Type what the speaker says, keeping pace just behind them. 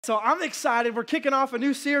So I'm excited. We're kicking off a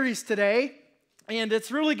new series today, and it's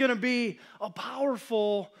really going to be a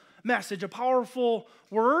powerful message, a powerful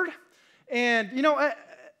word. And,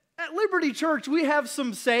 at Liberty Church, we have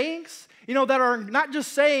some sayings, that are not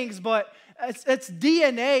just sayings, but it's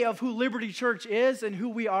DNA of who Liberty Church is and who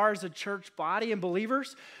we are as a church body and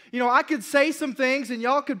believers. I could say some things, and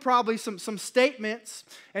y'all could probably some statements,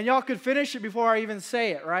 and y'all could finish it before I even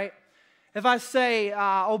say it, right? If I say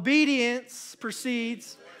obedience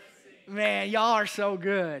precedes... Man, y'all are so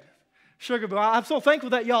good. Sugar Bill, I'm so thankful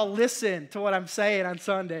that y'all listen to what I'm saying on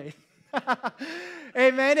Sunday.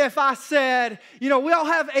 Amen. If I said, we all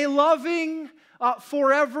have a loving,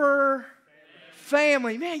 forever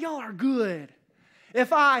family. Man, y'all are good.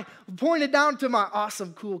 If I pointed down to my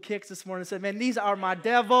awesome, cool kicks this morning and said, man, these are my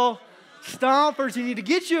devil stompers. You need to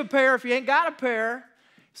get you a pair. If you ain't got a pair,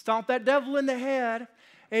 stomp that devil in the head.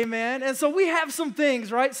 Amen. And so we have some things,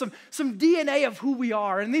 right? Some DNA of who we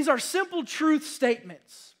are. And these are simple truth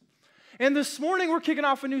statements. And this morning we're kicking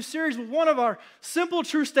off a new series with one of our simple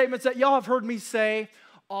truth statements that y'all have heard me say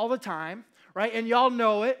all the time, right? And y'all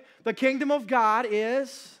know it. The kingdom of God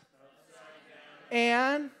is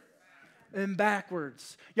and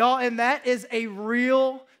backwards. Y'all, and that is a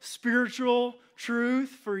real spiritual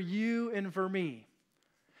truth for you and for me.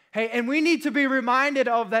 Hey, and we need to be reminded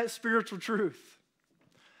of that spiritual truth.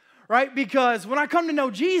 Right? Because when I come to know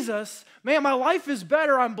Jesus, man, my life is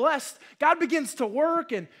better. I'm blessed. God begins to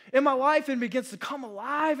work in my life and begins to come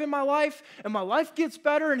alive in my life. And my life gets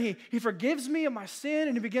better, and He forgives me of my sin,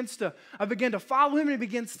 and I begin to follow Him, and He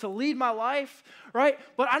begins to lead my life. Right?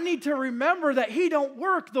 But I need to remember that He don't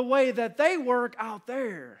work the way that they work out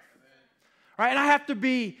there. Right? And I have to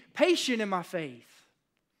be patient in my faith.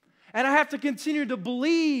 And I have to continue to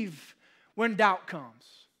believe when doubt comes.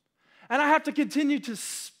 And I have to continue to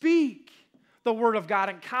speak the word of God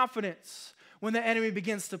in confidence when the enemy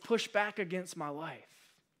begins to push back against my life.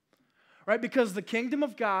 Right? Because the kingdom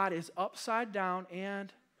of God is upside down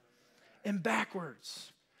and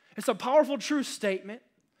backwards. It's a powerful truth statement.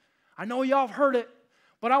 I know y'all have heard it,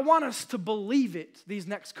 but I want us to believe it these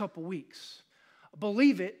next couple weeks.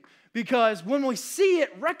 Believe it, because when we see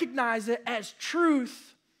it, recognize it as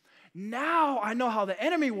truth. Now I know how the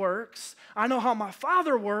enemy works. I know how my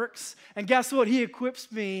Father works. And guess what? He equips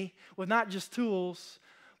me with not just tools,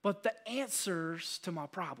 but the answers to my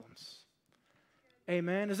problems.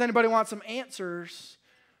 Amen. Does anybody want some answers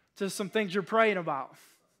to some things you're praying about?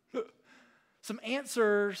 Some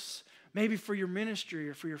answers maybe for your ministry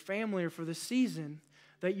or for your family or for the season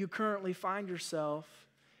that you currently find yourself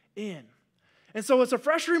in. And so it's a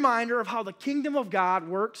fresh reminder of how the kingdom of God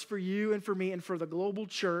works for you and for me and for the global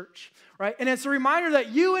church, right? And it's a reminder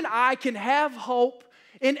that you and I can have hope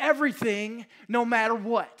in everything, no matter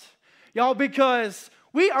what. Y'all, because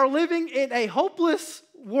we are living in a hopeless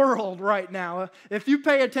world right now. If you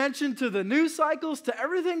pay attention to the news cycles, to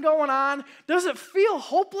everything going on, does it feel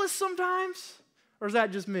hopeless sometimes? Or is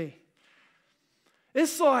that just me?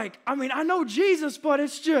 It's like, I know Jesus, but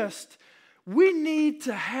it's just, we need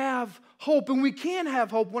to have hope, and we can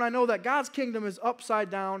have hope when I know that God's kingdom is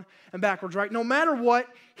upside down and backwards, right? No matter what,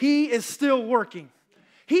 He is still working.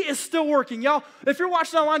 He is still working. Y'all, if you're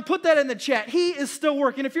watching online, put that in the chat. He is still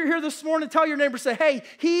working. If you're here this morning, tell your neighbor, say, hey,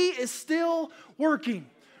 He is still working,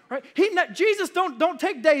 right? Jesus don't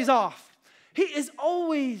take days off. He is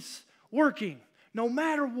always working. No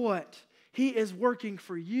matter what, He is working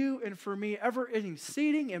for you and for me, ever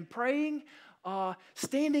interceding and praying,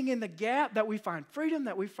 standing in the gap, that we find freedom,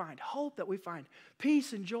 that we find hope, that we find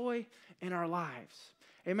peace and joy in our lives.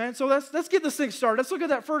 Amen. So let's get this thing started. Let's look at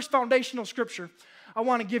that first foundational scripture I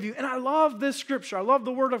want to give you. And I love this scripture. I love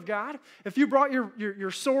the Word of God. If you brought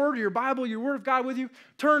your sword, your Bible, your Word of God with you,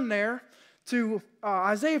 turn there to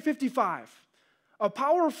Isaiah 55. A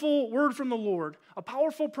powerful word from the Lord, a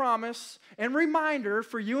powerful promise and reminder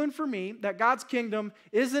for you and for me that God's kingdom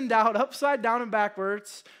is endowed upside down and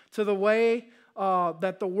backwards to the way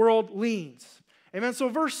that the world leans. Amen. So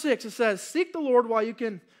verse 6, it says, seek the Lord while you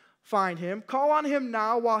can find Him. Call on Him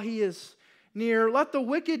now while He is near. Let the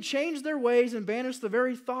wicked change their ways and banish the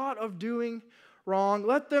very thought of doing wrong.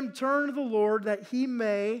 Let them turn to the Lord that He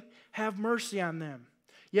may have mercy on them.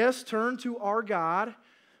 Yes, turn to our God,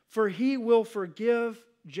 for He will forgive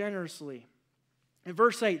generously. In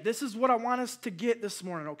verse 8, this is what I want us to get this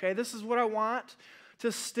morning, okay? This is what I want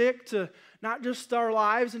to stick to, not just our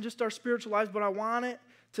lives and just our spiritual lives, but I want it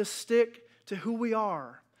to stick to who we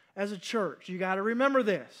are as a church. You got to remember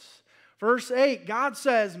this. Verse 8, God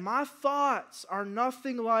says, my thoughts are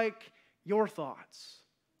nothing like your thoughts,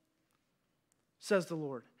 says the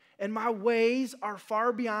Lord. and my ways are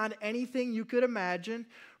far beyond anything you could imagine.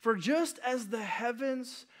 For just as the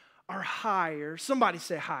heavens are higher, somebody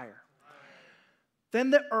say higher, than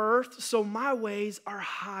the earth, so my ways are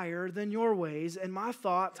higher than your ways, and my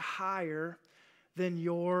thoughts higher than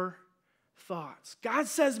your thoughts. God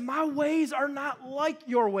says, my ways are not like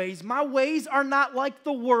your ways. My ways are not like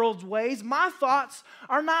the world's ways. My thoughts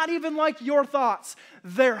are not even like your thoughts.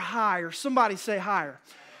 They're higher. Somebody say higher.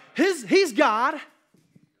 He's God,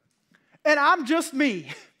 and I'm just me.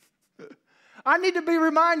 I need to be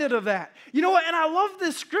reminded of that. You know what? And I love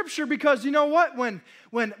this scripture because you know what? When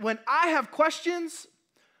I have questions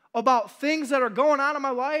about things that are going on in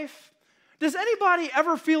my life, does anybody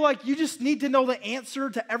ever feel like you just need to know the answer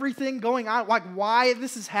to everything going on? Like why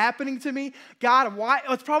this is happening to me? God, why?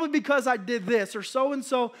 It's probably because I did this or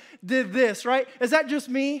so-and-so did this, right? Is that just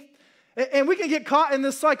me? And we can get caught in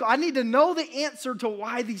this cycle. I need to know the answer to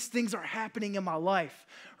why these things are happening in my life,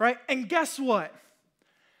 right? And guess what?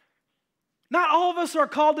 Not all of us are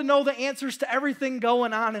called to know the answers to everything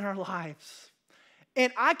going on in our lives.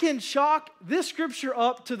 And I can chalk this scripture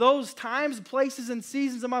up to those times, places, and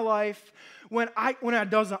seasons of my life when I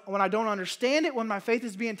don't understand it, when my faith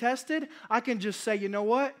is being tested. I can just say, you know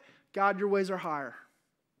what? God, your ways are higher.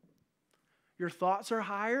 Your thoughts are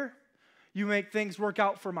higher. You make things work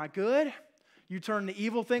out for my good. You turn the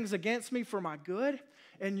evil things against me for my good.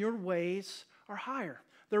 And your ways are higher.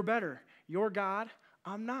 They're better. You're God.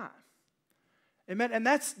 I'm not. Amen. And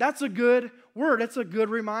that's a good word. That's a good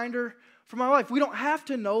reminder for my life. We don't have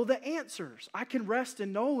to know the answers. I can rest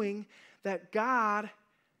in knowing that God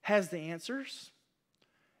has the answers,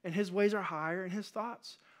 and his ways are higher, and his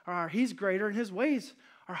thoughts are higher. He's greater, and his ways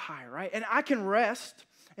are higher, right? And I can rest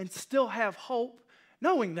and still have hope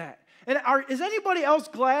knowing that. And is anybody else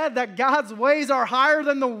glad that God's ways are higher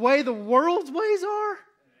than the way the world's ways are?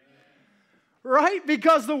 Right?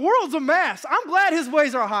 Because the world's a mess. I'm glad his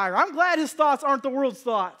ways are higher. I'm glad his thoughts aren't the world's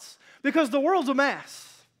thoughts. Because the world's a mess.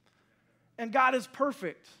 And God is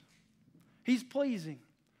perfect. He's pleasing.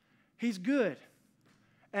 He's good.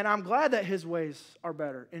 And I'm glad that his ways are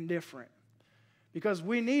better and different. Because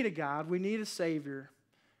we need a God. We need a Savior.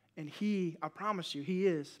 And he, I promise you, he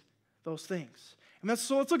is those things. And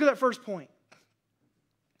so let's look at that first point.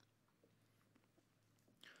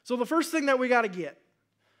 So the first thing that we got to get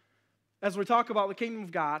as we talk about the kingdom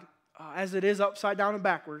of God, as it is upside down and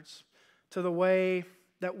backwards, to the way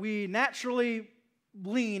that we naturally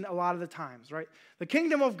lean a lot of the times, right? The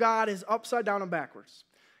kingdom of God is upside down and backwards.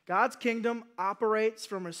 God's kingdom operates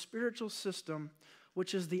from a spiritual system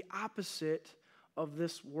which is the opposite of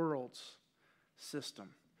this world's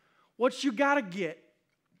system. What you got to get,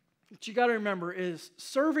 what you got to remember is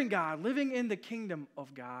serving God, living in the kingdom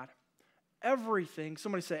of God, everything,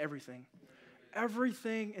 somebody say everything.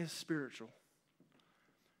 Everything is spiritual.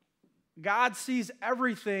 God sees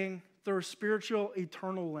everything through a spiritual,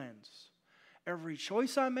 eternal lens. Every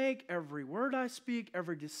choice I make, every word I speak,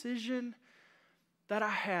 every decision that I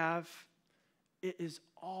have, it is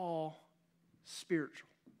all spiritual.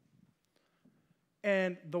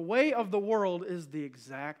 And the way of the world is the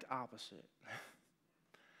exact opposite.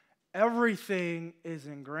 Everything is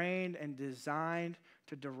ingrained and designed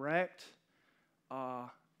to direct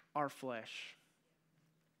our flesh,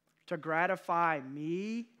 to gratify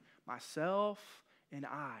me, myself, and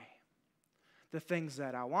I. The things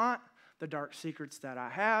that I want, the dark secrets that I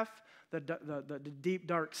have, the deep,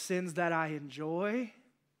 dark sins that I enjoy.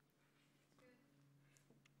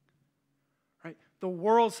 Right? The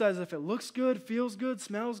world says if it looks good, feels good,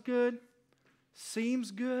 smells good,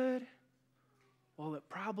 seems good, well, it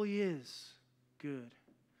probably is good.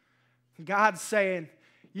 God's saying,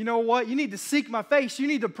 you know what? You need to seek my face. You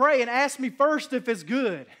need to pray and ask me first if it's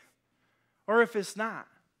good or if it's not.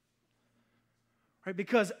 Right?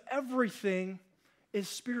 Because everything is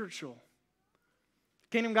spiritual.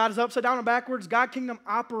 Kingdom of God is upside down and backwards. God's kingdom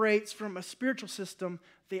operates from a spiritual system,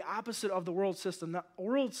 the opposite of the world system. The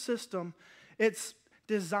world system, it's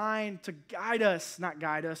designed to guide us, not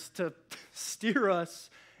guide us, to steer us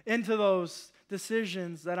into those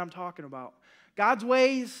decisions that I'm talking about. God's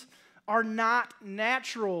ways are not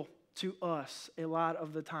natural to us a lot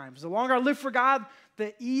of the times. The longer I live for God,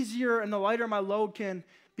 the easier and the lighter my load can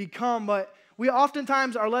become. But we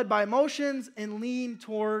oftentimes are led by emotions and lean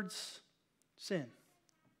towards sin.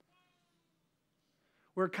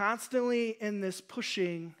 We're constantly in this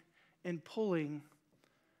pushing and pulling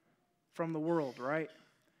from the world, right?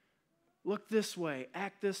 Look this way,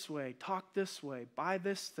 act this way, talk this way, buy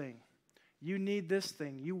this thing. You need this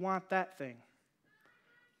thing. You want that thing.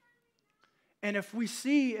 And if we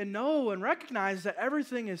see and know and recognize that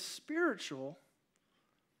everything is spiritual,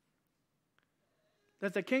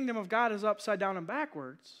 that the kingdom of God is upside down and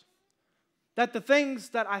backwards, that the things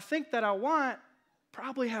that I think that I want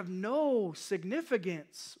probably have no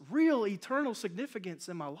significance, real eternal significance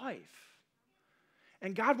in my life.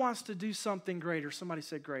 And God wants to do something greater. Somebody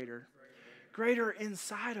said greater. Greater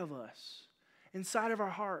inside of us, inside of our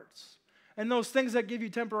hearts. And those things that give you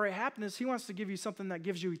temporary happiness, He wants to give you something that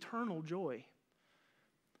gives you eternal joy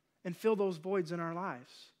and fill those voids in our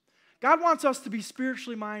lives. God wants us to be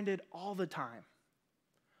spiritually minded all the time.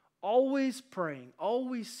 Always praying,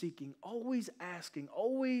 always seeking, always asking,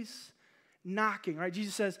 always knocking, right?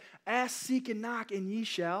 Jesus says, ask, seek, and knock, and ye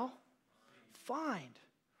shall find,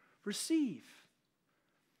 receive.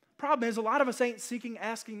 Problem is, a lot of us ain't seeking,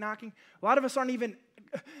 asking, knocking. A lot of us aren't even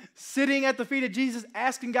sitting at the feet of Jesus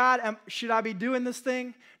asking God, should I be doing this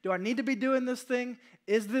thing? Do I need to be doing this thing?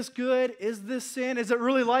 Is this good? Is this sin? Is it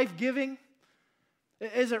really life-giving?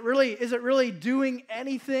 Is it really doing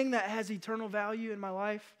anything that has eternal value in my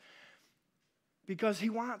life? Because He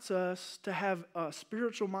wants us to have a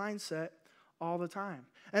spiritual mindset all the time.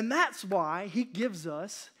 And that's why He gives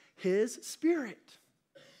us His Spirit.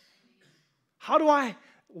 How do I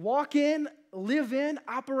walk in, live in,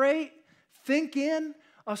 operate, think in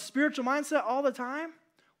a spiritual mindset all the time?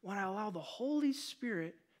 When I allow the Holy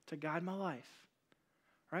Spirit to guide my life,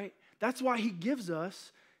 right? That's why He gives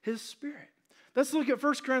us His Spirit. Let's look at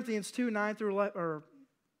 1 Corinthians 2, 9 through 11, or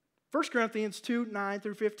 1 Corinthians 2, 9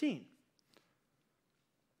 through 15.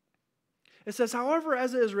 It says, however,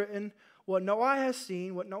 as it is written, what no eye has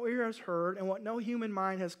seen, what no ear has heard, and what no human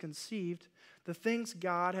mind has conceived, the things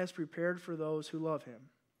God has prepared for those who love Him.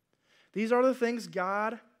 These are the things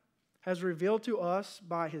God has revealed to us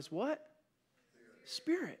by His what?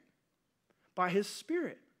 Spirit. By His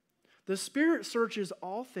Spirit. The Spirit searches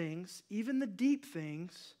all things, even the deep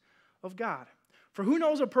things of God. For who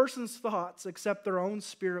knows a person's thoughts except their own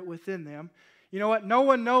spirit within them? You know what? No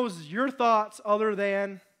one knows your thoughts other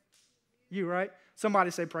than you, right?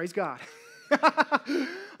 Somebody say, praise God.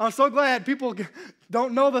 I'm so glad people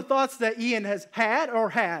don't know the thoughts that Ian has had or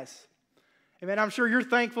has. Amen. I'm sure you're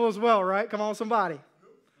thankful as well, right? Come on, somebody.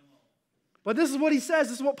 But this is what he says.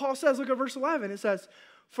 This is what Paul says. Look at verse 11. It says,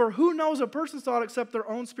 for who knows a person's thought except their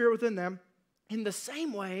own spirit within them? In the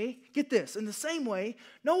same way, get this, in the same way,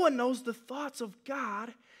 no one knows the thoughts of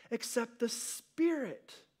God except the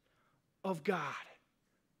Spirit of God.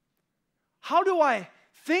 How do I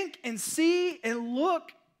think and see and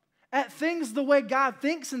look at things the way God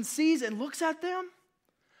thinks and sees and looks at them?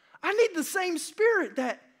 I need the same Spirit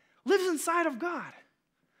that lives inside of God.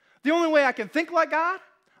 The only way I can think like God,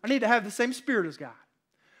 I need to have the same Spirit as God.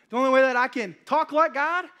 The only way that I can talk like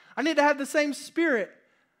God, I need to have the same Spirit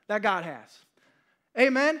that God has.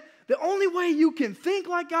 Amen? The only way you can think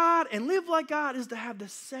like God and live like God is to have the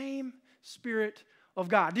same Spirit of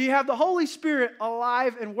God. Do you have the Holy Spirit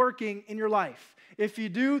alive and working in your life? If you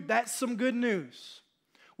do, that's some good news.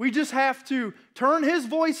 We just have to turn His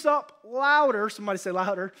voice up louder. Somebody say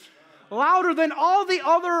louder. Louder than all the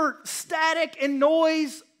other static and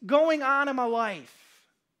noise going on in my life.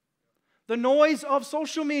 The noise of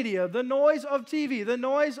social media, the noise of TV, the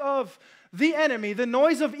noise of the enemy, the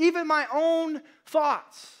noise of even my own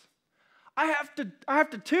thoughts. I have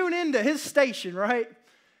to tune into His station, right?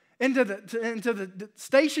 Into the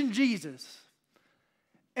station Jesus.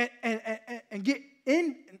 And get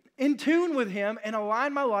in tune with Him and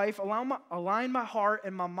align my life, align my heart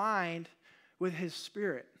and my mind with His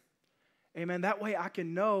Spirit. Amen. That way I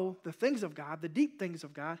can know the things of God, the deep things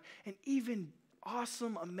of God, and even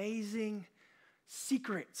awesome, amazing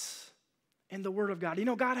secrets in the Word of God. You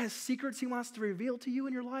know, God has secrets He wants to reveal to you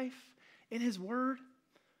in your life, in His Word.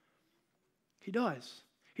 He does.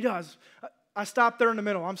 He does. I stopped there in the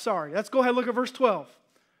middle. I'm sorry. Let's go ahead and look at verse 12.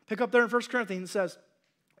 Pick up there in 1 Corinthians. It says,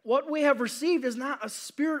 what we have received is not a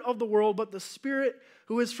spirit of the world, but the Spirit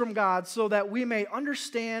who is from God, so that we may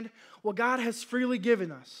understand what God has freely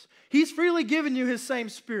given us. He's freely given you His same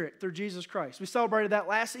Spirit through Jesus Christ. We celebrated that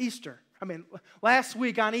last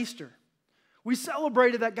week on Easter. We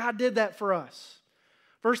celebrated that God did that for us.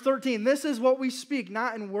 Verse 13, this is what we speak,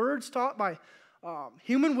 not in words taught by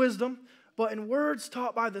human wisdom, but in words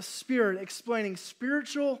taught by the Spirit, explaining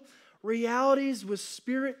spiritual realities with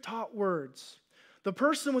Spirit-taught words. The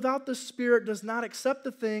person without the Spirit does not accept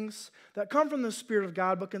the things that come from the Spirit of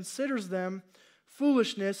God, but considers them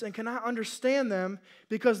foolishness and cannot understand them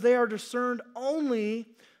because they are discerned only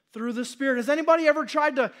through the Spirit. Has anybody ever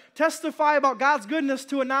tried to testify about God's goodness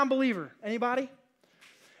to a non-believer? Anybody?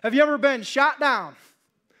 Have you ever been shot down?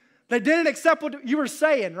 They didn't accept what you were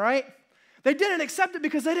saying, right? They didn't accept it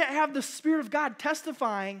because they didn't have the Spirit of God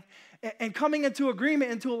testifying and coming into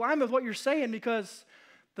agreement, into alignment with what you're saying, because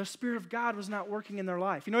the Spirit of God was not working in their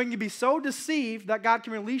life. You know, you can be so deceived that God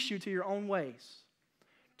can release you to your own ways,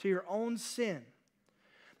 to your own sin.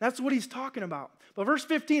 That's what he's talking about. But verse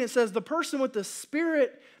 15, it says, the person with the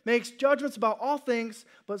Spirit makes judgments about all things,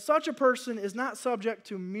 but such a person is not subject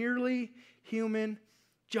to merely human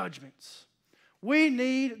judgments. We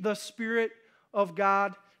need the Spirit of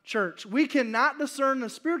God, church. We cannot discern the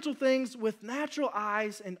spiritual things with natural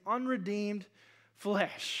eyes and unredeemed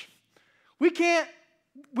flesh. We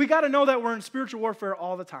got to know that we're in spiritual warfare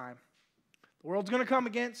all the time. The world's going to come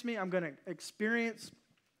against me. I'm going to experience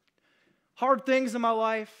hard things in my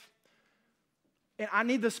life. And I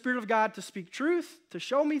need the Spirit of God to speak truth, to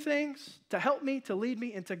show me things, to help me, to lead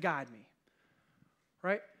me, and to guide me.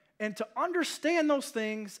 Right? And to understand those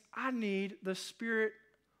things, I need the Spirit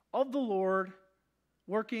of the Lord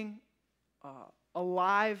working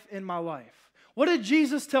alive in my life. What did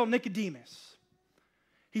Jesus tell Nicodemus?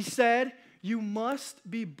 He said, you must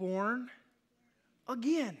be born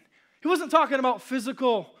again. He wasn't talking about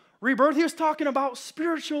physical rebirth. He was talking about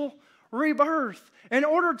spiritual rebirth. In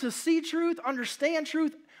order to see truth, understand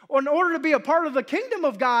truth, or in order to be a part of the kingdom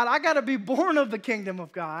of God, I got to be born of the kingdom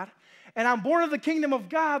of God. And I'm born of the kingdom of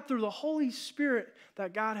God through the Holy Spirit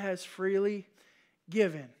that God has freely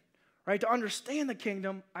given. Right? To understand the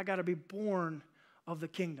kingdom, I got to be born of the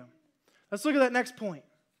kingdom. Let's look at that next point.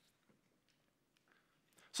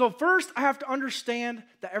 So first, I have to understand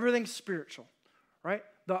that everything's spiritual. Right?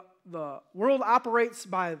 The world operates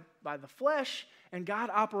by the flesh, and God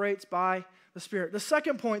operates by the Spirit. The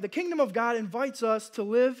second point, the kingdom of God invites us to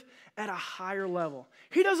live at a higher level.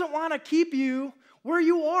 He doesn't want to keep you where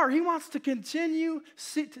you are. He wants to continue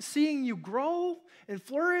seeing you grow and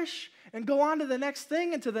flourish and go on to the next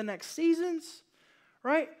thing and to the next seasons,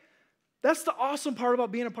 right? That's the awesome part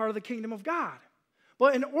about being a part of the kingdom of God.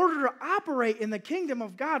 But in order to operate in the kingdom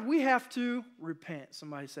of God, we have to repent.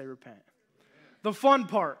 Somebody say repent. The fun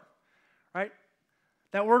part, right?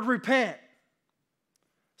 That word repent.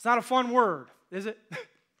 It's not a fun word, is it?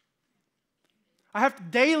 I have to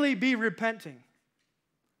daily be repenting.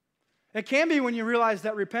 It can be when you realize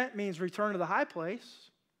that repent means return to the high place.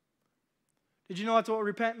 Did you know that's what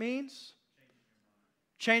repent means?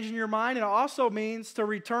 Changing your mind. And it also means to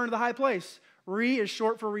return to the high place. Re is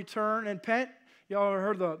short for return, and pent, you all ever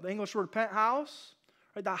heard the English word penthouse?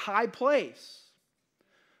 Right, the high place.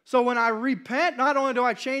 So when I repent, not only do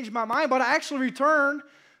I change my mind, but I actually return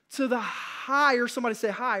to the higher, somebody say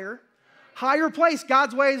higher place.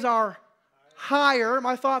 God's ways are higher.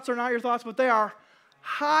 My thoughts are not your thoughts, but they are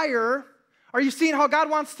higher. Are you seeing how God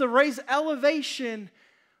wants to raise elevation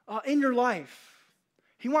in your life?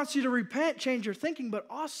 He wants you to repent, change your thinking, but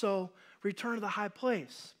also return to the high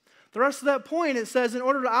place. The rest of that point, it says, in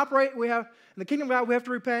order to operate, in the kingdom of God, we have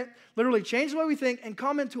to repent, literally change the way we think, and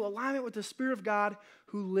come into alignment with the Spirit of God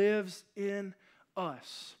who lives in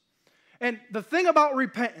us. And the thing about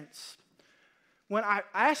repentance, when I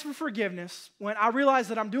ask for forgiveness, when I realize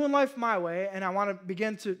that I'm doing life my way and I want to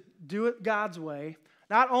begin to do it God's way,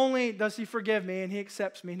 not only does He forgive me and He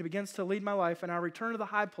accepts me and He begins to lead my life and I return to the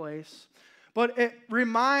high place, but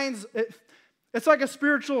it's like a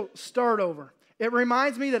spiritual start over. It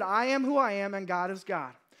reminds me that I am who I am and God is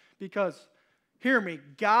God. Because, hear me,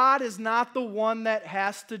 God is not the one that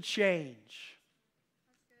has to change.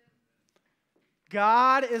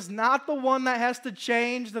 God is not the one that has to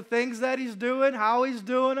change the things that He's doing, how He's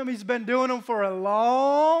doing them. He's been doing them for a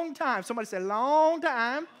long time. Somebody say long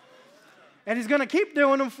time. And He's going to keep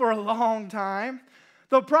doing them for a long time.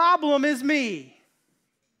 The problem is me.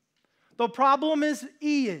 The problem is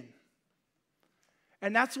Ian.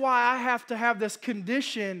 And that's why I have to have this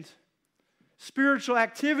conditioned spiritual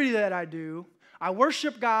activity that I do. I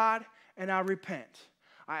worship God and I repent.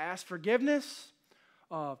 I ask forgiveness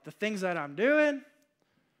of the things that I'm doing,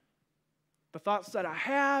 the thoughts that I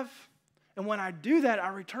have. And when I do that, I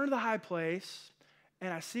return to the high place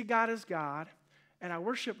and I see God as God and I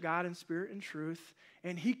worship God in spirit and truth.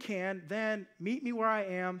 And He can then meet me where I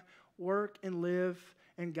am, work and live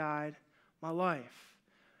and guide my life.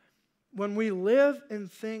 When we live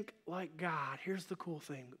and think like God, here's the cool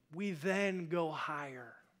thing. We then go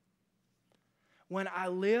higher. When I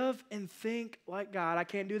live and think like God, I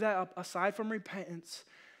can't do that aside from repentance,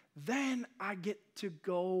 then I get to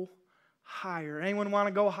go higher. Anyone want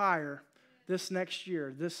to go higher this next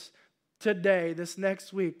year, today, this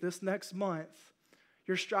next week, this next month?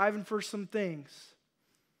 You're striving for some things,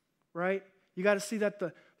 right? You got to see that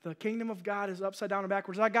the kingdom of God is upside down and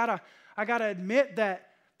backwards. I gotta admit that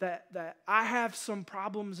I have some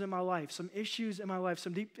problems in my life, some issues in my life,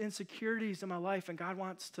 some deep insecurities in my life, and God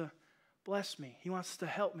wants to bless me. He wants to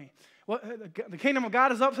help me. The kingdom of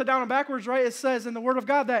God is upside down and backwards, right? It says in the Word of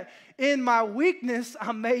God that in my weakness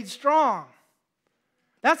I'm made strong.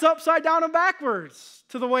 That's upside down and backwards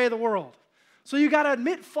to the way of the world. So you got to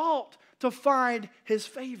admit fault to find His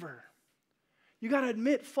favor. You got to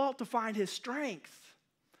admit fault to find His strength.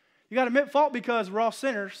 You got to admit fault because we're all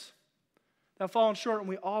sinners that have fallen short and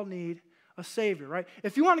we all need a Savior, right?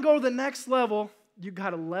 If you want to go to the next level, you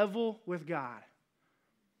got to level with God.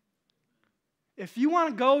 If you want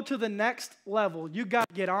to go to the next level, you got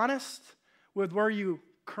to get honest with where you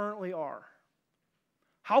currently are.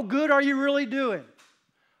 How good are you really doing?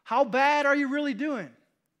 How bad are you really doing?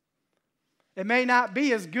 It may not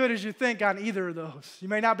be as good as you think on either of those. You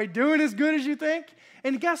may not be doing as good as you think.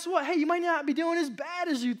 And guess what? Hey, you might not be doing as bad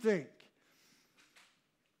as you think.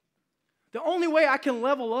 The only way I can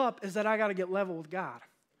level up is that I got to get level with God.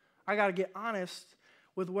 I got to get honest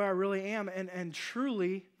with where I really am and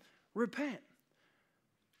truly repent.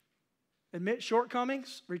 Admit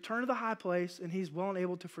shortcomings, return to the high place, and He's well and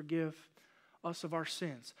able to forgive us of our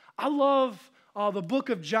sins. I love the book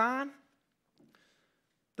of John.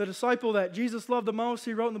 The disciple that Jesus loved the most,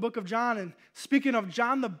 he wrote in the book of John. And speaking of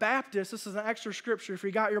John the Baptist, this is an extra scripture. If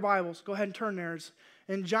you got your Bibles, go ahead and turn there. It's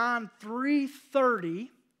in John 3:30.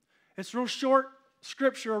 It's a real short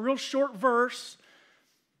scripture, a real short verse.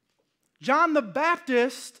 John the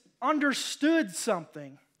Baptist understood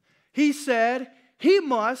something. He said, He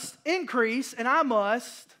must increase and I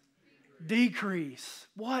must decrease.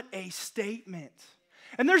 What a statement.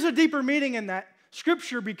 And there's a deeper meaning in that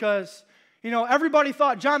scripture because, everybody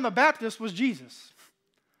thought John the Baptist was Jesus.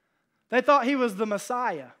 They thought he was the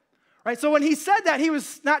Messiah, right? So when he said that, he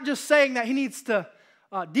was not just saying that he needs to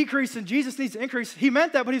decrease and Jesus needs to increase. He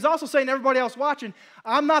meant that, but he's also saying to everybody else watching,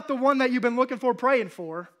 I'm not the one that you've been looking for, praying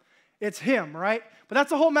for. It's Him, right? But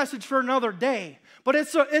that's a whole message for another day. But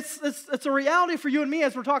it's a reality for you and me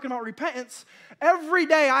as we're talking about repentance. Every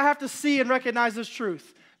day I have to see and recognize this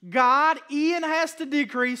truth. God, Ian has to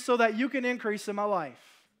decrease so that you can increase in my life.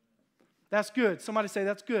 That's good. Somebody say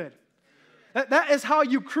that's good. That is how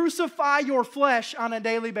you crucify your flesh on a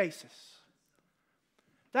daily basis.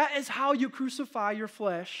 That is how you crucify your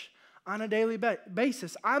flesh on a daily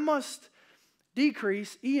basis. I must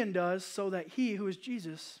decrease, Ian does, so that He, who is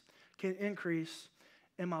Jesus, can increase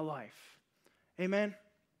in my life. Amen?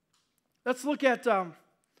 Let's look at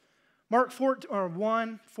Mark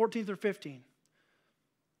 1, 14 through 15.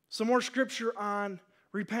 Some more scripture on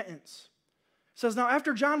repentance. It says, now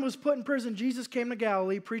after John was put in prison, Jesus came to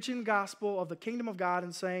Galilee, preaching the gospel of the kingdom of God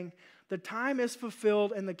and saying, the time is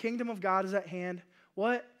fulfilled and the kingdom of God is at hand.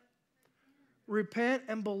 What? Repent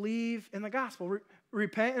and believe in the gospel.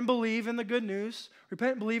 Repent and believe in the good news.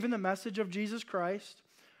 Repent and believe in the message of Jesus Christ.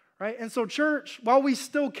 Right? And so church, while we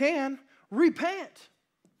still can, repent.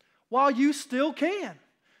 While you still can.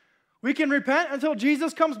 We can repent until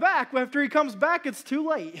Jesus comes back. After He comes back, it's too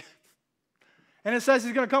late. And it says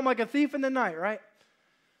He's going to come like a thief in the night, right?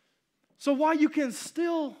 So while you can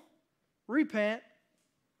still repent,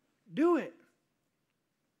 do it.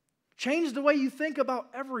 Change the way you think about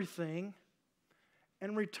everything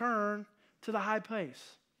and return to the high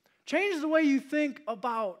place. Change the way you think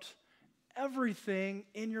about everything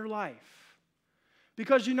in your life.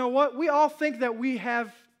 Because you know what? We all think that we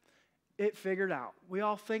have it figured out. We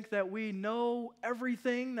all think that we know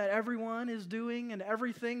everything that everyone is doing and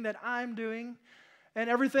everything that I'm doing and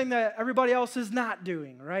everything that everybody else is not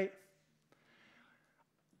doing, right?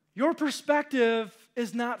 Your perspective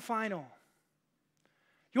is not final.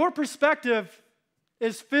 Your perspective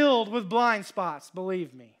is filled with blind spots,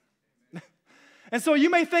 believe me. And so you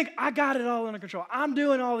may think, I got it all under control. I'm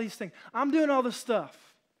doing all these things. I'm doing all this stuff.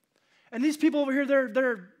 And these people over here,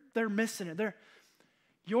 they're missing it.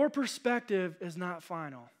 Your perspective is not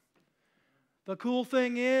final. The cool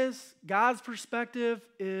thing is, God's perspective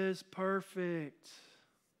is perfect.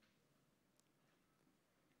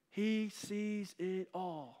 He sees it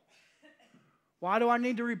all. Why do I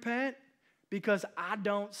need to repent? Because I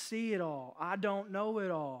don't see it all. I don't know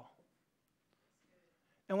it all.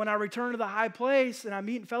 And when I return to the high place and I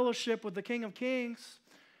meet in fellowship with the King of Kings,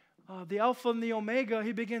 the Alpha and the Omega,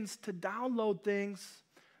 He begins to download things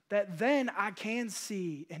that then I can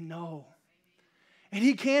see and know. And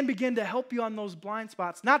He can begin to help you on those blind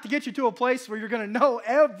spots. Not to get you to a place where you're going to know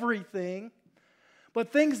everything,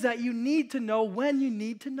 but things that you need to know when you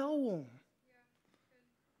need to know them.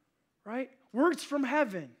 Right? Words from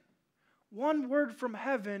heaven. One word from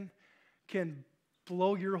heaven can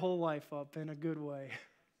blow your whole life up in a good way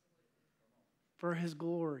for His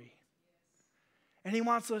glory. And He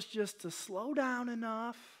wants us just to slow down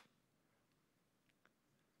enough,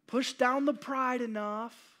 push down the pride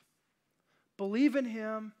enough, believe in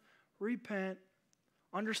Him, repent,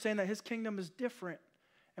 understand that His kingdom is different.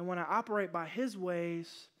 And when I operate by His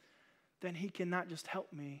ways, then He can not just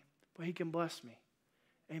help me, but He can bless me.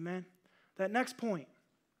 Amen? That next point.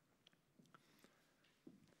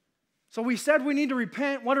 So we said we need to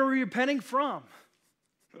repent. What are we repenting from?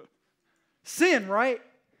 Sin, right?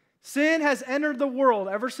 Sin has entered the world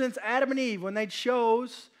ever since Adam and Eve when they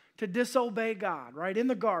chose to disobey God, right, in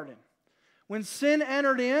the garden. When sin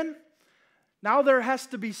entered in, now there has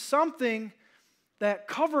to be something that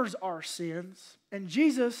covers our sins. And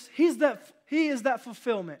Jesus, He is that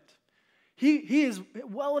fulfillment. He is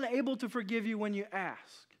well and able to forgive you when you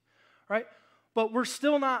ask, right? But we're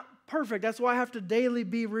still not perfect. That's why I have to daily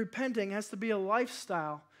be repenting. It has to be a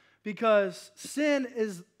lifestyle because sin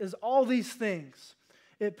is all these things.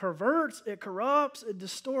 It perverts, it corrupts, it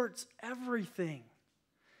distorts everything.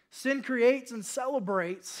 Sin creates and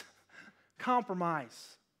celebrates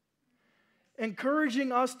compromise.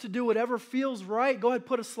 Encouraging us to do whatever feels right. Go ahead,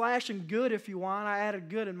 put a slash in good if you want. I added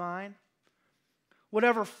good in mine.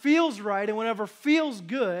 Whatever feels right and whatever feels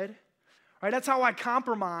good, right? That's how I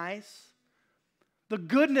compromise the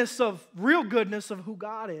real goodness of who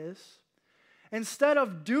God is, instead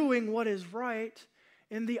of doing what is right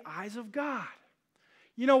in the eyes of God.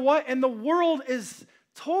 You know what? And the world is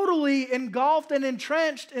totally engulfed and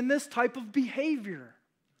entrenched in this type of behavior.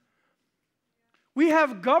 We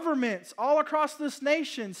have governments all across this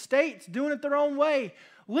nation, states doing it their own way,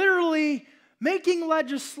 literally making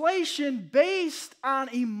legislation based on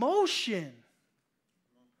emotion.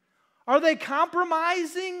 Are they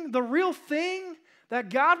compromising the real thing that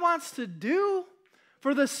God wants to do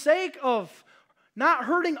for the sake of not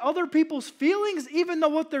hurting other people's feelings, even though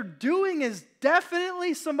what they're doing is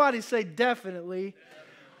definitely, somebody say definitely,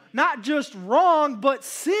 not just wrong, but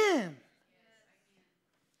sin?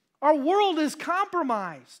 Our world is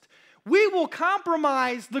compromised. We will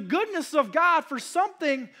compromise the goodness of God for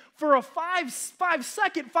something for a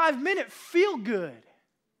 5-second, 5-minute feel good.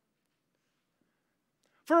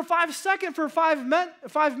 For a 5-second, for a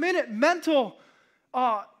 5-minute mental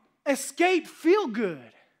escape feel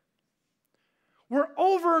good. We're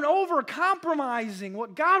over and over compromising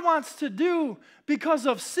what God wants to do because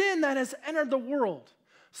of sin that has entered the world.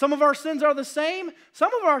 Some of our sins are the same.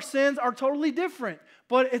 Some of our sins are totally different.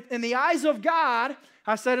 But in the eyes of God,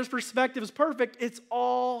 I said His perspective is perfect. It's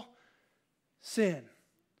all sin,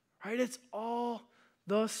 right? It's all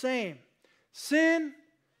the same. Sin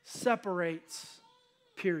separates,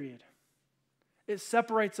 period. It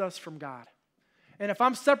separates us from God. And if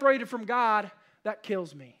I'm separated from God, that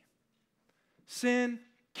kills me. Sin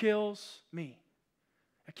kills me.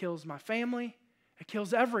 It kills my family. It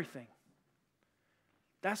kills everything.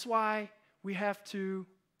 That's why we have to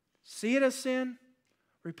see it as sin,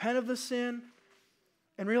 repent of the sin,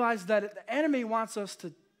 and realize that the enemy wants us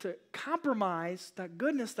to compromise that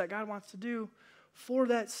goodness that God wants to do for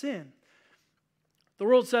that sin. The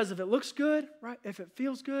world says if it looks good, right, if it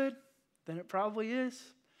feels good, then it probably is.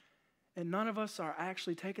 And none of us are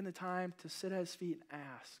actually taking the time to sit at His feet and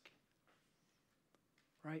ask.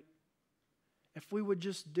 Right? If we would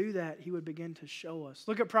just do that, He would begin to show us.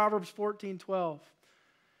 Look at Proverbs 14:12. It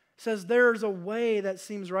says, there is a way that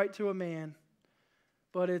seems right to a man,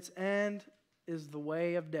 but its end is the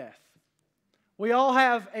way of death. We all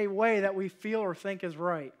have a way that we feel or think is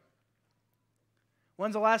right.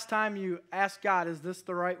 When's the last time you asked God, is this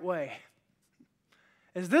the right way?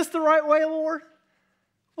 Is this the right way, Lord?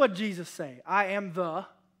 What did Jesus say? I am the...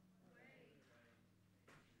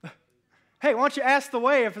 Hey, why don't you ask the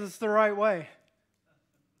way if it's the right way?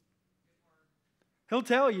 He'll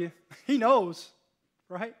tell you. He knows,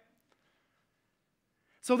 right?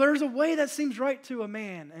 So there's a way that seems right to a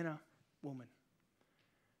man and a woman.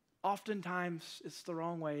 Oftentimes, it's the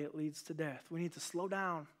wrong way. It leads to death. We need to slow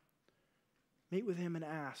down, meet with Him, and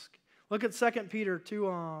ask. Look at 2 Peter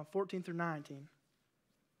 2, 14 through 19.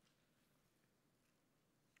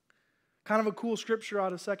 Kind of a cool scripture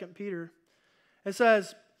out of 2 Peter. It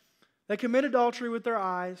says, they commit adultery with their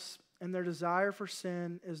eyes, and their desire for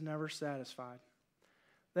sin is never satisfied.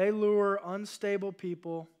 They lure unstable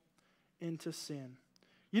people into sin.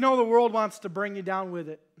 You know the world wants to bring you down with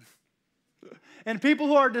it. And people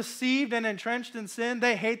who are deceived and entrenched in sin,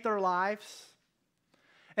 they hate their lives.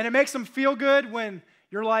 And it makes them feel good when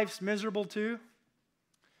your life's miserable too.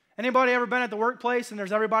 Anybody ever been at the workplace and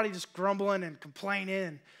there's everybody just grumbling and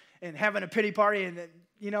complaining and having a pity party and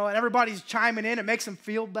everybody's chiming in? It makes them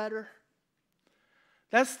feel better.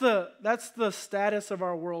 That's the status of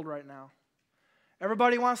our world right now.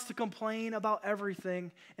 Everybody wants to complain about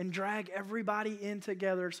everything and drag everybody in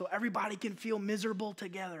together so everybody can feel miserable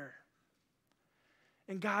together.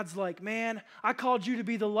 And God's like, man, I called you to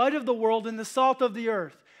be the light of the world and the salt of the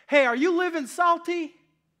earth. Hey, are you living salty?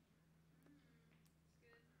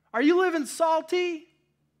 Are you living salty?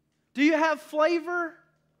 Do you have flavor?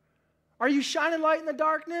 Are you shining light in the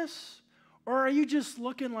darkness? Or are you just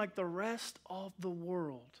looking like the rest of the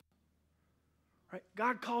world? Right?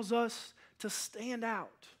 God calls us to stand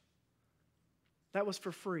out. That was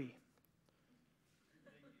for free.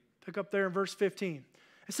 Pick up there in verse 15.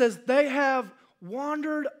 It says, they have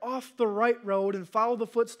wandered off the right road and followed the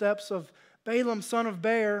footsteps of Balaam, son of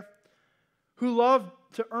Beor, who loved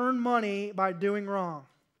to earn money by doing wrong.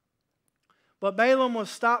 But Balaam was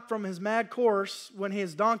stopped from his mad course when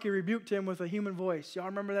his donkey rebuked him with a human voice. Y'all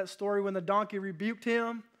remember that story when the donkey rebuked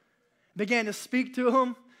him, began to speak to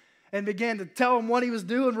him, and began to tell him what he was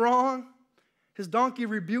doing wrong? His donkey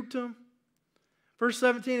rebuked him. Verse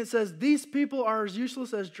 17, it says, these people are as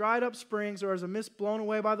useless as dried up springs or as a mist blown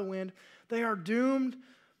away by the wind. They are doomed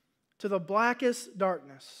to the blackest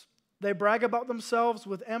darkness. They brag about themselves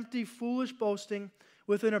with empty, foolish boasting,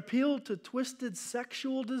 with an appeal to twisted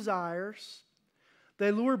sexual desires.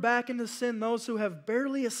 They lure back into sin those who have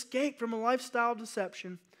barely escaped from a lifestyle of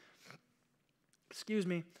deception.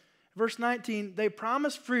 Verse 19, they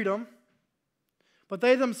promise freedom, but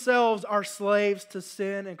they themselves are slaves to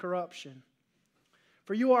sin and corruption.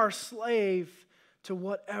 For you are a slave to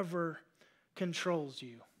whatever controls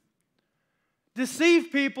you.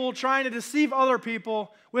 Deceive people trying to deceive other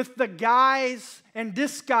people with the guise and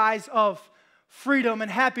disguise of freedom and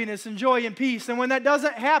happiness and joy and peace. And when that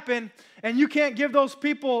doesn't happen and you can't give those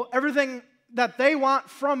people everything that they want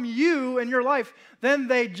from you in your life, then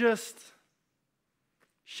they just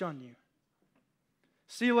shun you.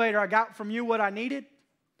 See you later. I got from you what I needed.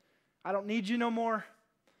 I don't need you no more.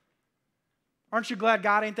 Aren't you glad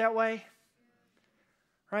God ain't that way?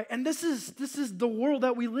 Right? And this is the world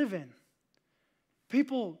that we live in.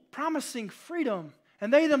 People promising freedom,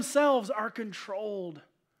 and they themselves are controlled.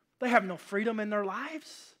 They have no freedom in their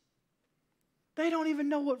lives. They don't even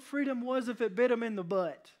know what freedom was if it bit them in the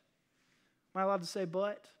butt. Am I allowed to say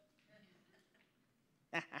butt?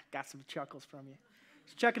 Got some chuckles from you.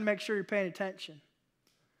 Just check and make sure you're paying attention.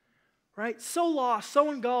 Right? So lost, so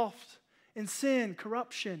engulfed in sin,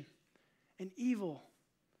 corruption, and evil.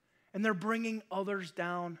 And they're bringing others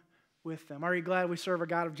down with them. Are you glad we serve a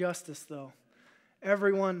God of justice, though?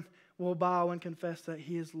 Everyone will bow and confess that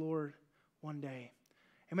He is Lord one day.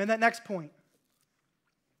 Amen. That next point.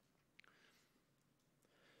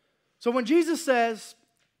 So when Jesus says,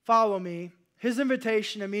 follow me, His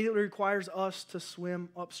invitation immediately requires us to swim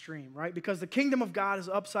upstream, right? Because the kingdom of God is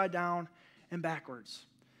upside down and backwards.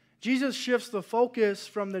 Jesus shifts the focus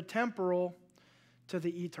from the temporal to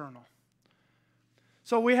the eternal.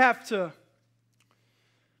 So we have to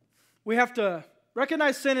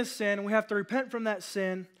recognize sin as sin, and we have to repent from that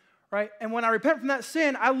sin, right? And when I repent from that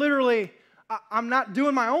sin, I'm not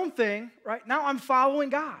doing my own thing, right? Now I'm following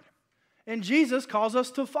God. And Jesus calls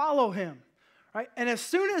us to follow Him, right? And as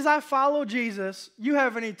soon as I follow Jesus, you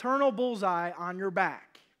have an eternal bullseye on your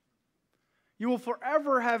back. You will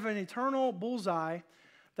forever have an eternal bullseye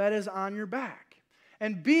that is on your back.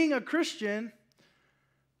 And being a Christian,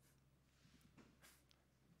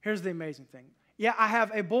 here's the amazing thing. Yeah, I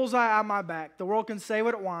have a bullseye on my back. The world can say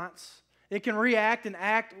what it wants. It can react and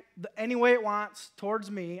act any way it wants towards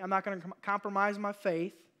me. I'm not going to compromise my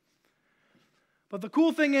faith. But the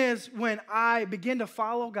cool thing is, when I begin to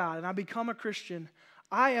follow God and I become a Christian,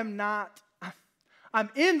 I'm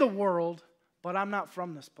in the world, but I'm not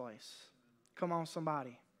from this place. Come on,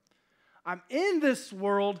 somebody. I'm in this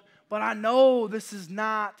world, but I know this is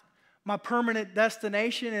not my permanent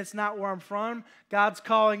destination. It's not where I'm from. God's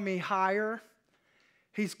calling me higher.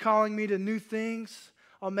 He's calling me to new things,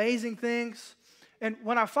 amazing things. And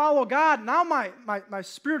when I follow God, now my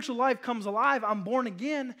spiritual life comes alive. I'm born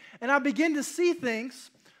again, and I begin to see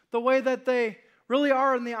things the way that they really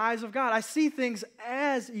are in the eyes of God. I see things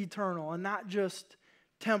as eternal and not just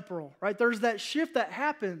temporal, right? There's that shift that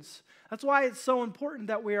happens. That's why it's so important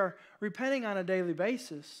that we are repenting on a daily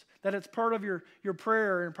basis, that it's part of your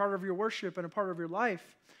prayer and part of your worship and a part of your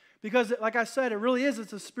life. Because, like I said,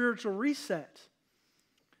 it's a spiritual reset.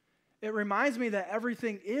 It reminds me that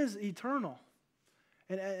everything is eternal.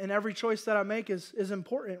 And every choice that I make is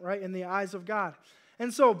important, right, in the eyes of God.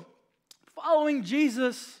 And so, following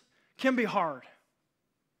Jesus can be hard.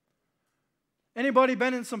 Anybody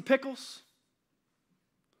been in some pickles?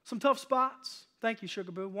 Some tough spots? Thank you,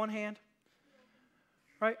 Sugar Boo. One hand.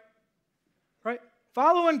 Right? Right?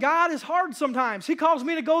 Following God is hard sometimes. He calls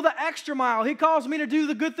me to go the extra mile. He calls me to do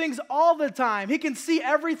the good things all the time. He can see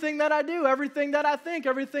everything that I do, everything that I think,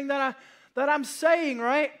 everything that I'm saying,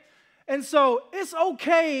 right? And so it's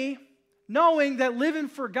okay knowing that living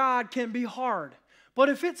for God can be hard. But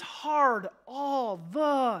if it's hard all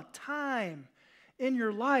the time in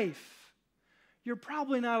your life, you're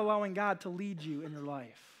probably not allowing God to lead you in your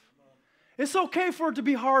life. It's okay for it to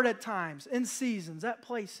be hard at times, in seasons, at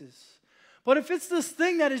places. But if it's this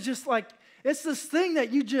thing that is just like, it's this thing that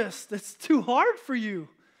it's too hard for you,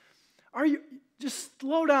 just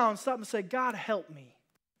slow down, stop and say, God, help me.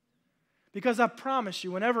 Because I promise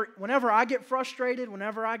you, whenever I get frustrated,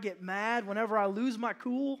 whenever I get mad, whenever I lose my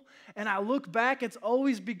cool, and I look back, it's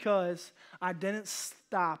always because I didn't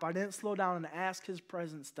stop. I didn't slow down and ask His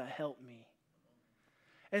presence to help me.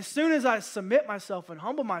 As soon as I submit myself and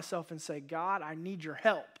humble myself and say, God, I need your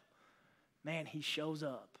help, man, He shows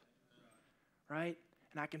up, right?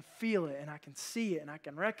 And I can feel it, and I can see it, and I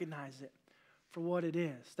can recognize it for what it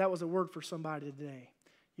is. That was a word for somebody today.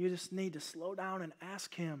 You just need to slow down and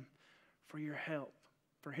ask Him for your help,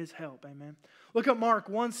 for His help, amen. Look at Mark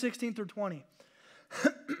 1:16 through 20.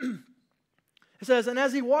 It says, and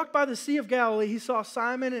as He walked by the Sea of Galilee, He saw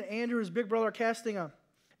Simon and Andrew, his big brother, casting a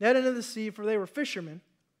net into the sea, for they were fishermen.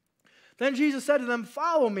 Then Jesus said to them,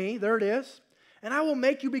 follow me, there it is, and I will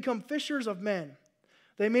make you become fishers of men.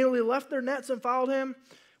 They immediately left their nets and followed Him.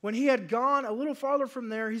 When He had gone a little farther from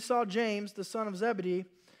there, He saw James, the son of Zebedee,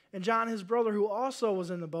 and John, his brother, who also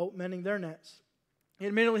was in the boat, mending their nets.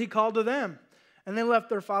 Immediately He called to them, and they left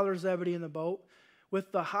their father Zebedee in the boat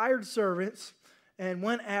with the hired servants and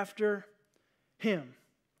went after Him.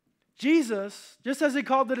 Jesus, just as He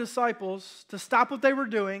called the disciples to stop what they were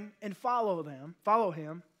doing and follow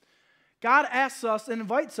Him, God asks us and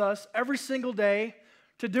invites us every single day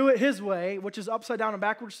to do it His way, which is upside down and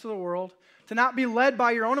backwards to the world, to not be led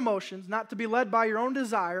by your own emotions, not to be led by your own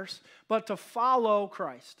desires, but to follow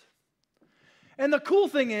Christ. And the cool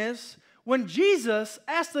thing is, when Jesus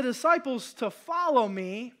asked the disciples to follow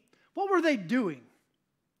me, what were they doing?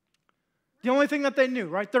 The only thing that they knew,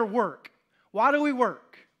 right? Their work. Why do we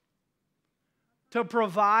work? To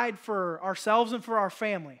provide for ourselves and for our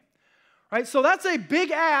family, right? So that's a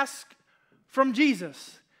big ask from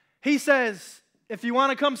Jesus. He says, if you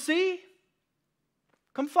want to come see,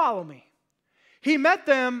 come follow me. He met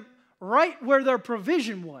them right where their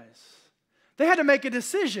provision was. They had to make a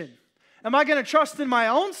decision. Am I going to trust in my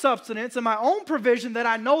own substance and my own provision that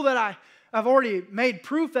I know that I've already made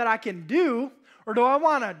proof that I can do? Or do I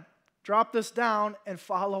want to drop this down and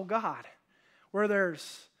follow God? Where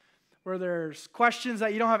there's questions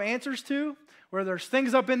that you don't have answers to, where there's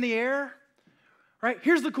things up in the air, right?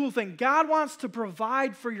 Here's the cool thing. God wants to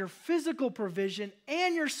provide for your physical provision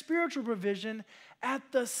and your spiritual provision at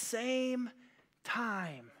the same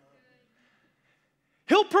time.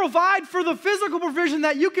 He'll provide for the physical provision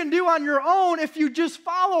that you can do on your own if you just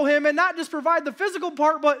follow Him and not just provide the physical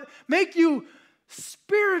part, but make you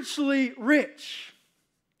spiritually rich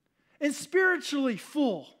and spiritually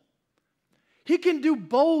full. He can do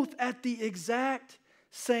both at the exact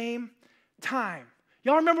same time.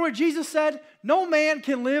 Y'all remember what Jesus said? No man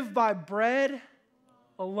can live by bread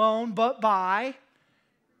alone, but by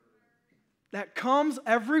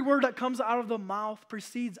every word that comes out of the mouth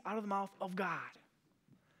proceeds out of the mouth of God.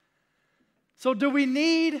 So do we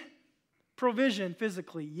need provision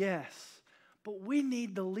physically? Yes. But we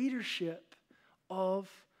need the leadership of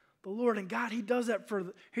the Lord. And God, He does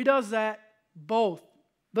that both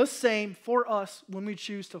the same for us when we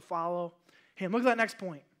choose to follow Him. Look at that next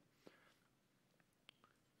point.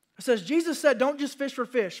 It says, Jesus said, don't just fish for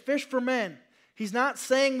fish, fish for men. He's not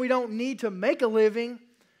saying we don't need to make a living.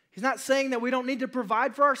 He's not saying that we don't need to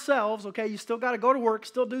provide for ourselves. Okay, you still got to go to work,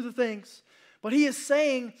 still do the things. But He is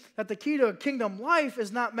saying that the key to a kingdom life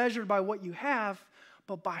is not measured by what you have,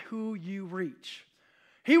 but by who you reach.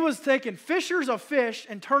 He was taking fishers of fish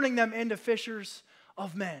and turning them into fishers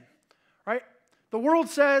of men, right? The world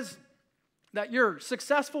says that you're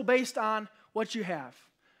successful based on what you have.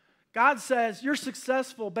 God says you're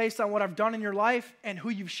successful based on what I've done in your life and who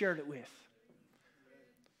you've shared it with.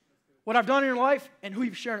 What I've done in your life and who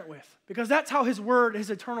you've shared it with. Because that's how His word,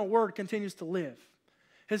 His eternal word continues to live.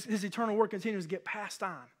 His eternal word continues to get passed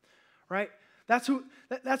on, right? That's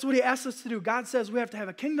what He asks us to do. God says we have to have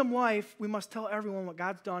a kingdom life. We must tell everyone what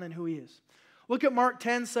God's done and who He is. Look at Mark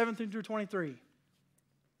 10:17 through 23. It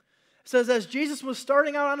says, as Jesus was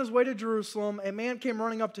starting out on His way to Jerusalem, a man came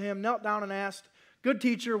running up to Him, knelt down and asked, good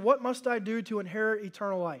teacher, what must I do to inherit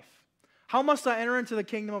eternal life? How must I enter into the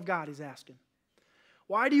kingdom of God? He's asking.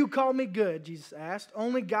 Why do you call me good? Jesus asked.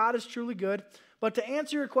 Only God is truly good. But to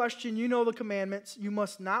answer your question, you know the commandments. You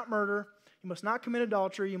must not murder. You must not commit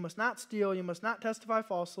adultery. You must not steal. You must not testify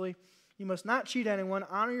falsely. You must not cheat anyone.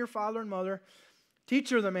 Honor your father and mother.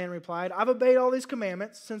 Teacher, the man replied, I've obeyed all these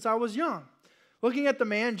commandments since I was young. Looking at the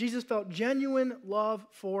man, Jesus felt genuine love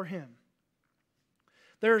for him.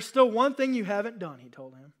 There is still one thing you haven't done, he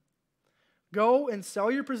told him. Go and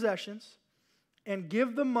sell your possessions and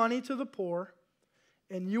give the money to the poor,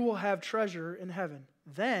 and you will have treasure in heaven.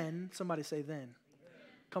 Then, somebody say then,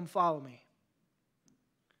 come follow me.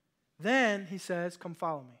 Then, he says, come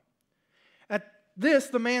follow me. At this,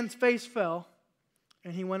 the man's face fell,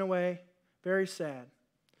 and he went away very sad,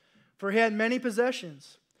 for he had many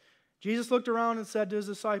possessions. Jesus looked around and said to his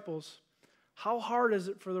disciples, how hard is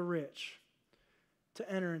it for the rich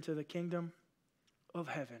to enter into the kingdom of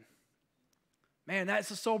heaven? Man, that's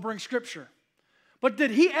a sobering scripture. But did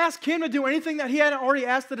he ask him to do anything that he hadn't already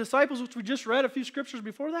asked the disciples, which we just read a few scriptures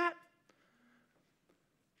before that?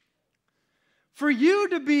 For you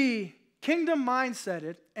to be kingdom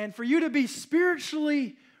mindseted and for you to be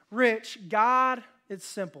spiritually rich, God, it's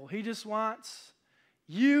simple. He just wants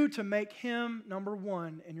you to make him number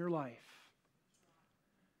one in your life.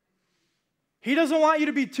 He doesn't want you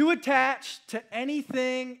to be too attached to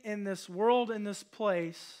anything in this world, in this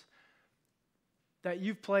place, that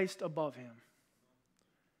you've placed above him.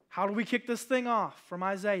 How do we kick this thing off? From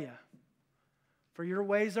Isaiah. For your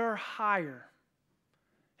ways are higher.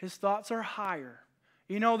 His thoughts are higher.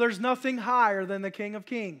 You know, there's nothing higher than the King of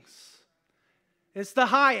Kings. It's the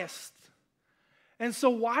highest. And so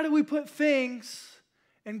why do we put things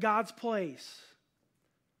in God's place?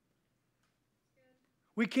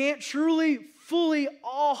 We can't truly, fully,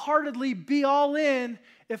 all-heartedly be all in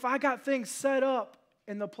if I got things set up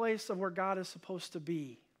in the place of where God is supposed to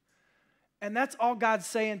be. And that's all God's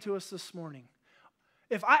saying to us this morning.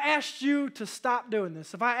 If I asked you to stop doing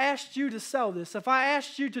this, if I asked you to sell this, if I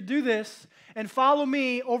asked you to do this and follow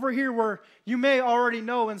me over here where you may already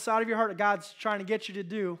know inside of your heart that God's trying to get you to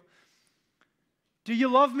do you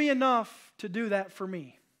love me enough to do that for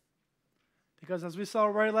me? Because as we saw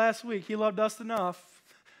right last week, he loved us enough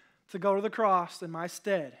to go to the cross in my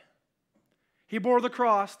stead. He bore the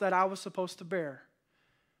cross that I was supposed to bear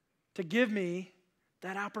to give me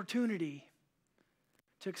that opportunity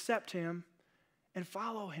to accept him and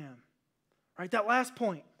follow him. Right? That last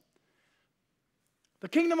point. The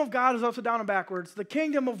kingdom of God is upside down and backwards. The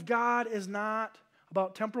kingdom of God is not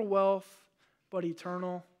about temporal wealth, but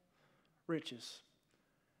eternal riches.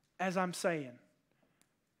 As I'm saying,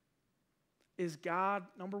 is God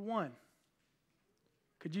number one?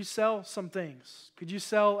 Could you sell some things? Could you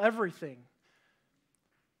sell everything?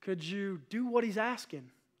 Could you do what he's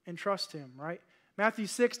asking and trust him, right? Matthew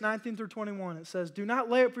 6, 19 through 21, it says, do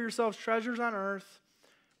not lay up for yourselves treasures on earth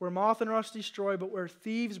where moth and rust destroy, but where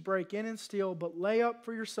thieves break in and steal. But lay up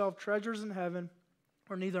for yourself treasures in heaven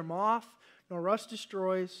where neither moth nor rust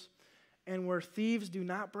destroys and where thieves do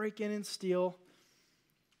not break in and steal.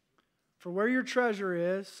 For where your treasure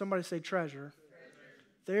is, somebody say treasure,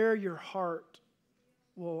 there your heart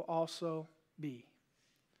will also be.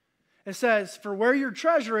 It says, for where your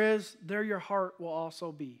treasure is, there your heart will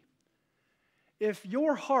also be. If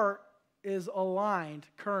your heart is aligned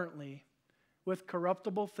currently with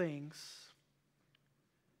corruptible things,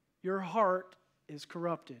 your heart is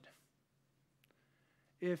corrupted.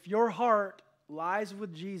 If your heart lies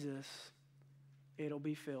with Jesus, it'll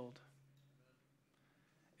be filled.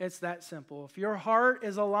 It's that simple. If your heart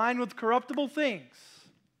is aligned with corruptible things,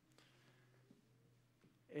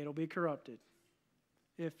 it'll be corrupted.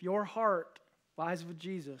 If your heart lies with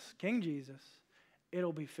Jesus, King Jesus,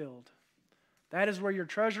 it'll be filled. That is where your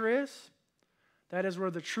treasure is. That is where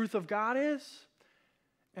the truth of God is.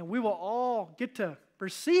 And we will all get to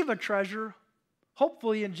receive a treasure,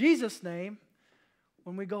 hopefully in Jesus' name,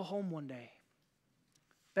 when we go home one day,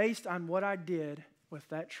 based on what I did with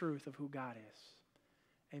that truth of who God is.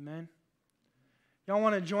 Amen. Y'all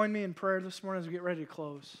want to join me in prayer this morning as we get ready to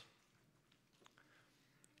close?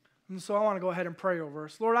 And so I want to go ahead and pray over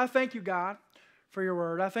us. Lord, I thank you, God, for your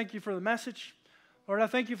word. I thank you for the message. Lord, I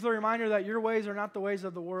thank you for the reminder that your ways are not the ways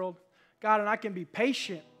of the world. God, and I can be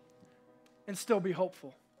patient and still be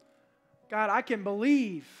hopeful. God, I can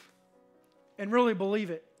believe and really believe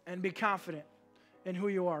it and be confident in who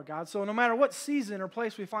you are, God. So no matter what season or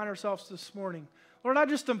place we find ourselves this morning, Lord, I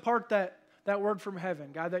just impart that word from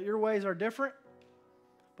heaven, God, that your ways are different,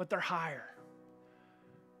 but they're higher.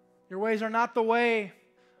 Your ways are not the way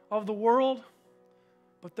of the world,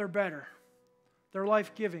 but they're better. They're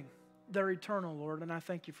life-giving. They're eternal, Lord, and I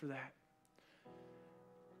thank you for that.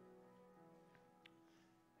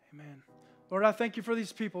 Amen. Lord, I thank you for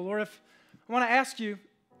these people. Lord, if I want to ask you,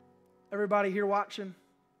 everybody here watching,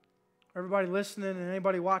 everybody listening, and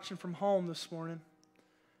anybody watching from home this morning,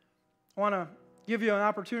 I want to give you an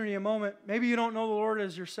opportunity, a moment. Maybe you don't know the Lord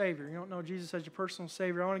as your Savior. You don't know Jesus as your personal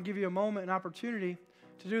Savior. I want to give you a moment, an opportunity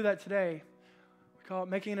to do that today. We call it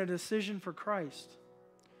making a decision for Christ.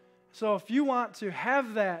 So if you want to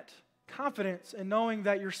have that confidence in knowing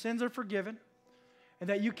that your sins are forgiven and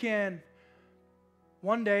that you can,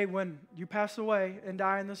 one day when you pass away and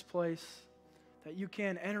die in this place, that you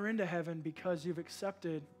can enter into heaven because you've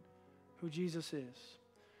accepted who Jesus is.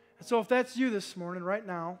 And so if that's you this morning, right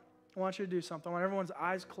now, I want you to do something. I want everyone's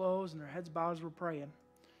eyes closed and their heads bowed as we're praying.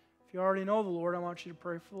 If you already know the Lord, I want you to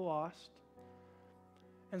pray for the lost.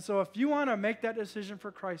 And so if you want to make that decision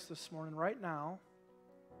for Christ this morning, right now,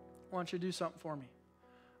 I want you to do something for me.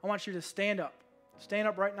 I want you to stand up. Stand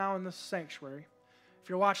up right now in this sanctuary. If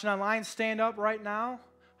you're watching online, stand up right now.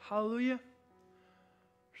 Hallelujah.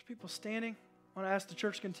 There's people standing. I want to ask the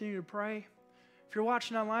church to continue to pray. If you're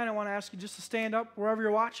watching online, I want to ask you just to stand up wherever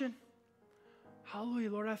you're watching. Hallelujah,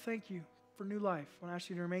 Lord, I thank you for new life. I want to ask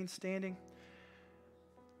you to remain standing.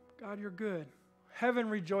 God, you're good. Heaven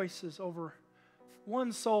rejoices over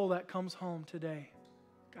one soul that comes home today.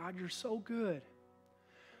 God, you're so good.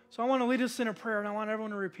 So I want to lead us in a prayer, and I want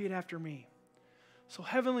everyone to repeat after me. So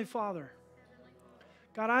Heavenly Father,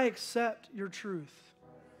 God, I accept your truth.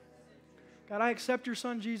 God, I accept your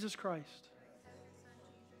Son, Jesus Christ,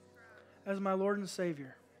 as my Lord and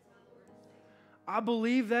Savior. I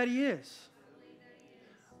believe that He is.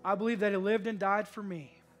 I believe that He lived and died for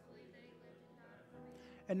me.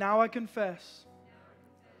 And now I confess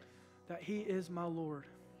that He is my Lord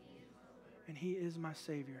and He is my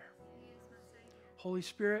Savior. Holy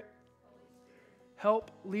Spirit,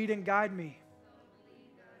 help, lead, and guide me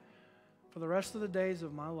for the rest of the days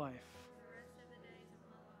of my life.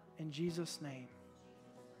 In Jesus' name,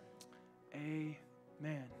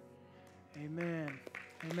 amen. Amen.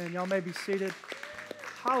 Amen. Y'all may be seated.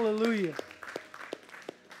 Hallelujah.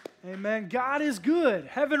 Amen. God is good.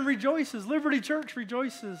 Heaven rejoices. Liberty Church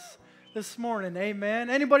rejoices this morning.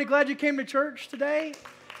 Amen. Anybody glad you came to church today?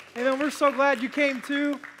 Amen. We're so glad you came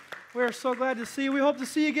too. We're so glad to see you. We hope to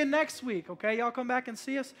see you again next week, okay? Y'all come back and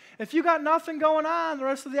see us. If you got nothing going on the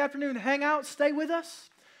rest of the afternoon, hang out, stay with us.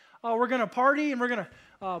 We're going to party, and we're going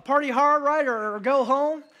to party hard, right, or go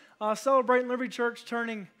home. Celebrating Liberty Church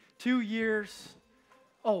turning 2 years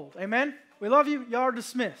old. Amen? We love you. Y'all are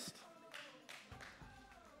dismissed.